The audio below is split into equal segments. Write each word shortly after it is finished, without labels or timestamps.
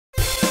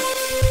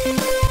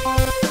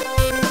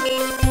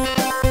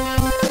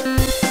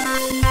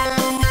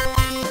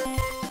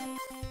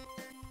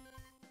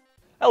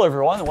Hello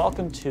everyone, and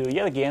welcome to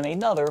yet again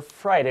another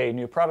Friday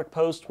new product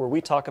post where we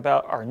talk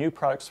about our new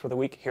products for the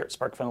week here at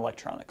SparkFun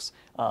Electronics.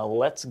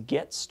 Let's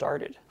get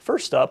started.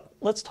 First up,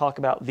 let's talk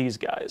about these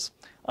guys.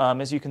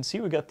 As you can see,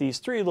 we've got these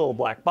three little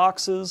black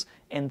boxes,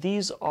 and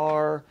these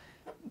are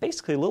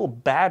basically little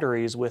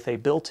batteries with a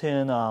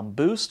built-in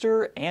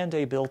booster and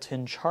a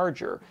built-in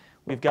charger.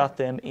 We've got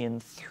them in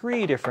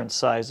three different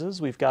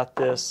sizes. We've got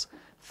this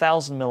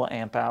 1000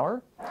 milliamp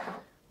hour,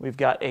 we've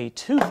got a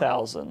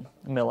 2000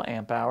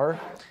 milliamp hour,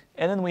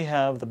 and then we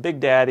have the big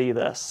daddy,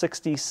 the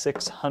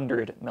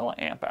 6600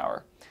 milliamp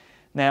hour.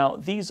 Now,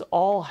 these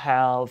all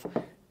have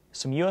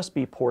some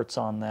USB ports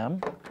on them,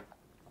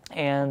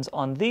 and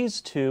on these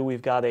two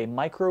we've got a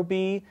micro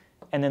B,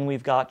 and then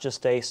we've got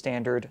just a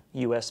standard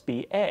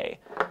USB-A.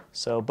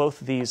 So both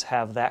of these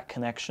have that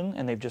connection,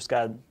 and they've just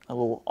got a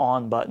little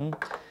on button.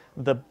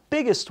 The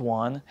biggest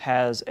one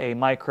has a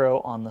micro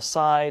on the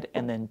side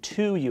and then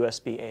two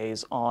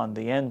USB-As on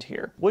the end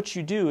here. What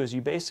you do is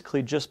you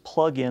basically just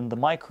plug in the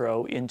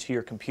micro into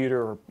your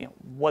computer or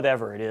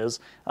whatever it is,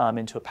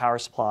 into a power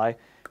supply,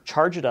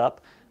 charge it up.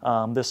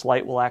 This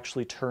light will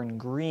actually turn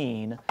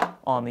green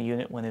on the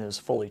unit when it is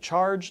fully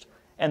charged,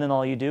 and then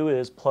all you do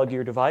is plug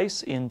your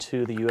device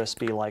into the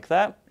USB like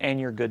that and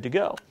you're good to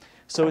go.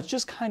 So it's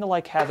just kind of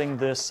like having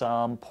this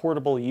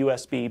portable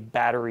USB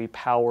battery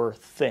power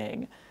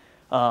thing.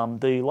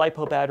 The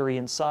LiPo battery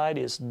inside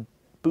is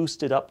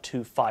boosted up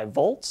to 5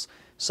 volts.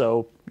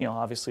 So,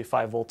 obviously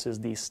 5 volts is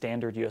the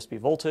standard USB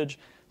voltage.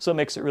 So it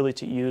makes it really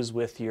to use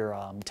with your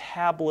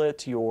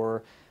tablet,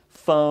 your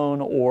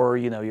phone, or,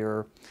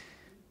 your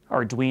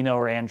Arduino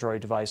or Android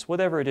device,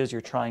 whatever it is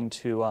you're trying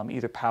to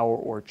either power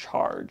or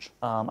charge.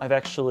 I've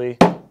actually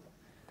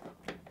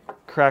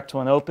cracked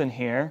one open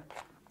here,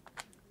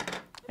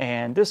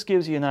 and this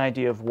gives you an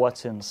idea of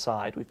what's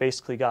inside. We've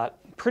basically got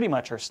pretty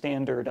much our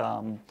standard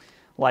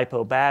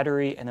LiPo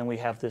battery, and then we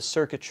have this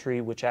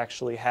circuitry which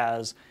actually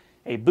has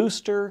a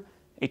booster,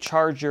 a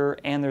charger,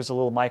 and there's a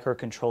little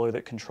microcontroller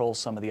that controls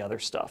some of the other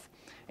stuff.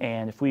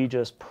 And if we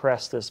just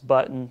press this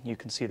button, you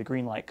can see the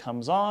green light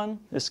comes on.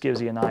 This gives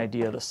you an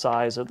idea of the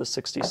size of the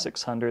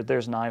 6600.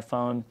 There's an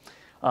iPhone.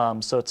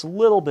 So it's a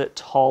little bit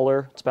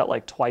taller. It's about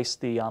like twice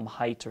the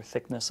height or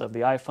thickness of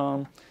the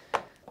iPhone.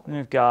 And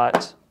we've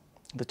got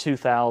the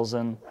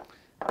 2000.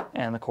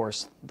 And of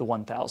course, the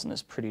 1000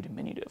 is pretty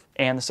diminutive.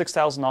 And the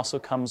 6000 also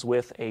comes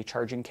with a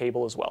charging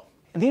cable as well.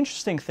 And the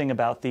interesting thing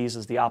about these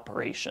is the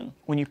operation.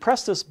 When you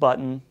press this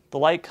button, the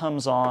light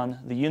comes on,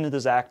 the unit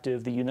is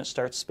active, the unit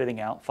starts spitting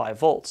out 5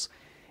 volts.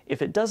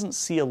 If it doesn't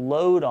see a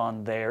load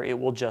on there, it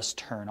will just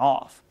turn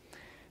off.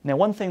 Now,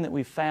 one thing that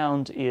we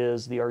found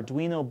is the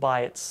Arduino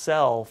by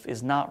itself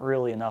is not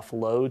really enough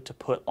load to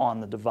put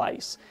on the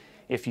device.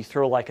 If you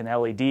throw like an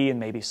LED and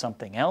maybe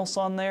something else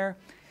on there,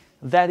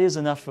 that is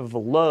enough of a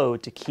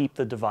load to keep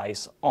the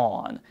device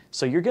on.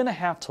 So you're going to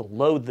have to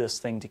load this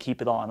thing to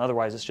keep it on,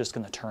 otherwise it's just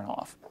going to turn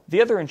off.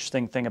 The other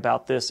interesting thing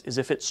about this is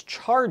if it's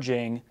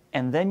charging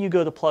and then you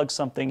go to plug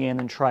something in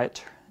and try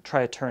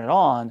to turn it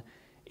on,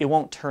 it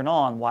won't turn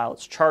on while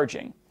it's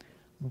charging.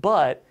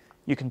 But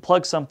you can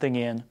plug something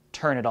in,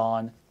 turn it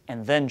on,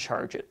 and then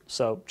charge it.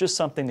 So just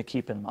something to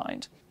keep in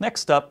mind.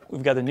 Next up,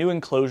 we've got a new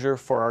enclosure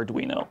for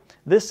Arduino.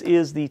 This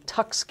is the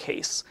Tux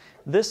case.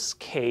 This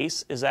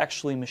case is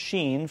actually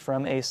machined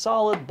from a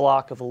solid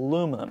block of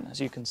aluminum. As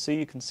you can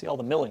see all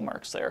the milling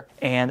marks there.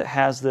 And it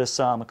has this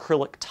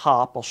acrylic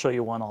top. I'll show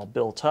you one all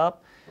built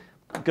up.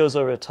 It goes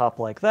over the top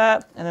like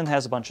that, and then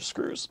has a bunch of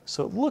screws.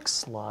 So it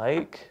looks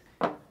like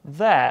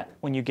that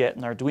when you get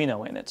an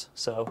Arduino in it.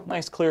 So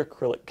nice clear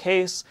acrylic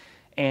case,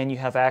 and you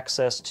have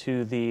access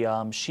to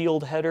the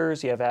shield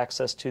headers, you have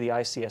access to the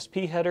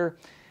ICSP header,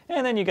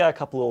 and then you got a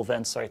couple little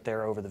vents right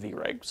there over the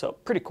VREG, so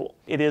pretty cool.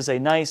 It is a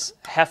nice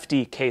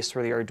hefty case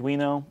for the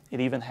Arduino. It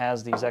even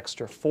has these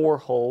extra 4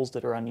 holes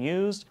that are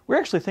unused. We're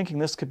actually thinking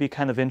this could be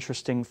kind of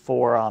interesting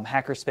for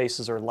hacker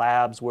spaces or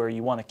labs where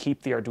you want to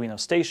keep the Arduino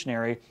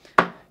stationary.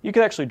 You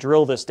could actually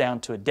drill this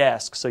down to a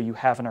desk so you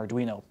have an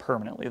Arduino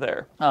permanently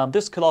there.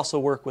 This could also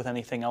work with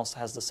anything else that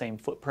has the same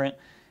footprint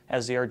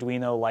as the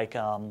Arduino, like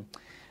I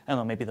don't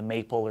know, maybe the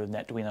Maple or the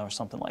Netduino or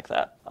something like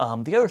that.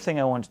 The other thing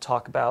I wanted to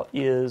talk about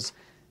is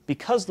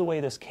because the way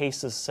this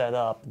case is set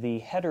up, the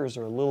headers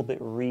are a little bit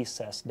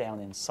recessed down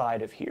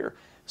inside of here.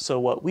 So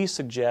what we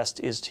suggest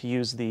is to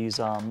use these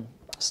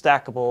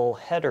stackable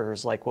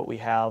headers like what we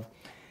have,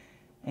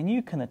 and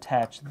you can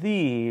attach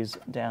these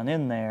down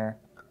in there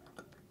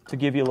to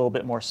give you a little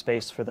bit more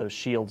space for those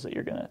shields that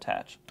you're going to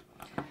attach.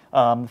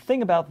 The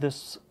thing about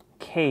this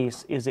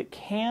case is it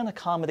can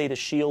accommodate a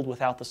shield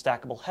without the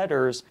stackable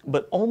headers,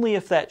 but only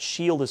if that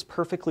shield is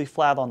perfectly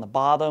flat on the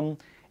bottom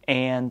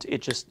and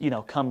it just,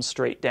 comes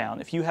straight down.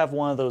 If you have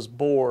one of those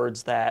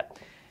boards that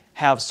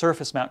have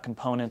surface mount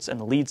components and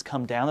the leads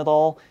come down at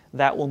all,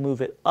 that will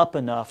move it up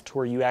enough to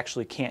where you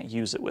actually can't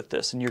use it with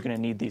this, and you're going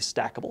to need these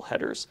stackable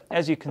headers.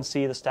 As you can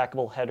see, the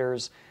stackable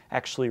headers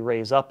actually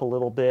raise up a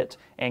little bit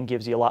and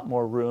gives you a lot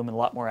more room and a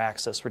lot more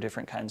access for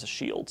different kinds of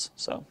shields.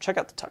 So check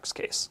out the Tux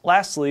case.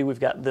 Lastly, we've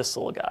got this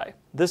little guy.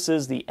 This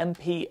is the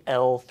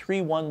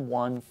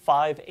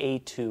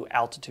MPL3115A2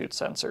 altitude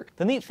sensor.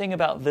 The neat thing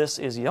about this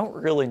is you don't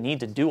really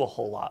need to do a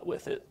whole lot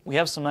with it. We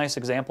have some nice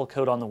example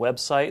code on the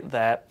website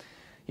that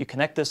you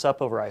connect this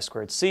up over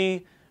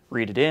I2C,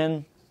 read it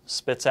in,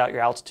 spits out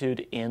your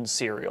altitude in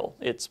serial.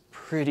 It's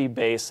pretty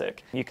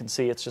basic. You can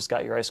see it's just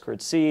got your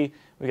I2C,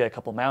 we got a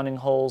couple mounting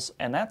holes,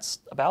 and that's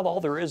about all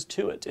there is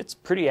to it. It's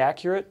pretty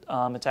accurate.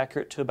 It's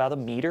accurate to about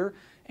 1 meter,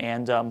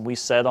 and we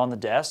set on the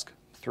desk,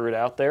 threw it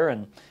out there,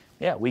 and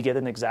yeah, we get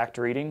an exact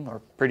reading,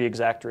 or pretty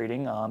exact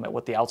reading, at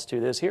what the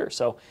altitude is here.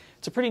 So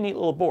it's a pretty neat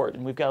little board,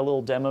 and we've got a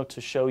little demo to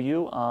show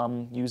you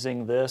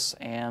using this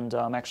and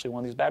actually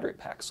one of these battery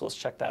packs, so let's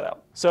check that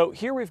out. So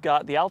here we've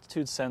got the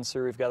altitude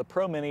sensor, we've got a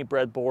Pro Mini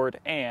breadboard,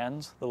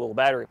 and the little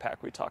battery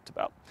pack we talked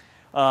about.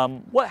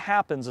 What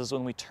happens is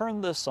when we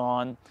turn this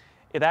on,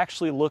 it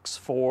actually looks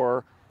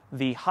for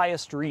the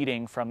highest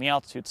reading from the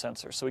altitude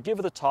sensor. So we give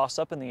it a toss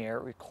up in the air,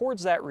 it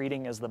records that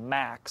reading as the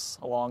max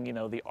along,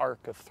 the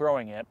arc of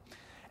throwing it.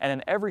 And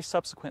then every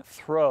subsequent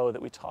throw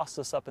that we toss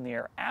this up in the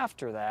air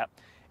after that,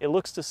 it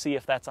looks to see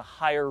if that's a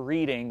higher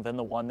reading than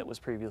the one that was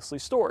previously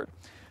stored.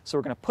 So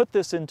we're going to put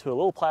this into a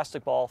little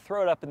plastic ball,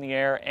 throw it up in the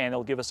air, and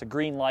it'll give us a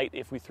green light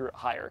if we threw it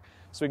higher.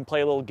 So we can play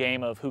a little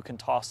game of who can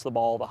toss the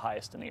ball the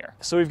highest in the air.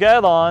 So we've got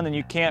it on, and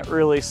you can't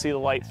really see the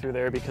light through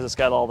there because it's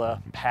got all the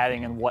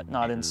padding and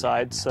whatnot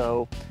inside.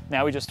 So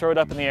now we just throw it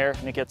up in the air,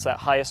 and it gets that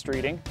highest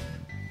reading.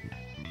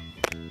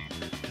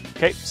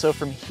 Okay, so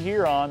from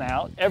here on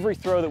out, every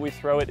throw that we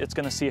throw it, it's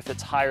going to see if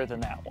it's higher than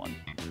that one.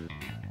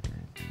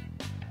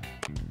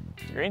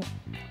 Green?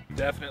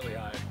 Definitely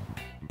high.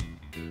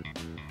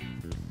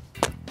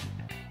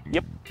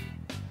 Yep.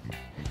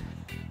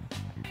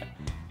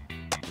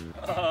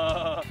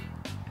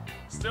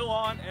 Still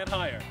on and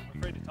higher. I'm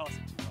afraid to toss it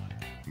too high.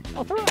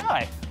 Oh, throw it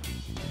high.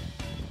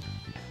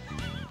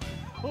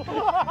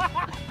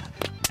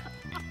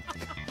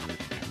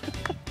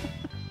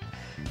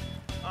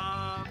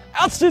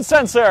 Altitude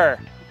sensor!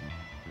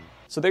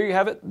 So there you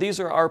have it. These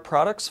are our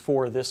products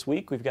for this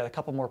week. We've got a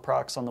couple more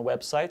products on the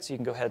website, so you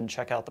can go ahead and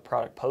check out the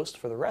product post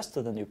for the rest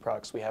of the new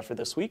products we have for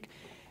this week.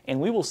 And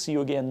we will see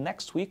you again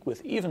next week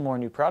with even more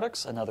new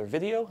products, another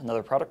video,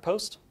 another product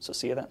post. So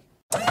see you then.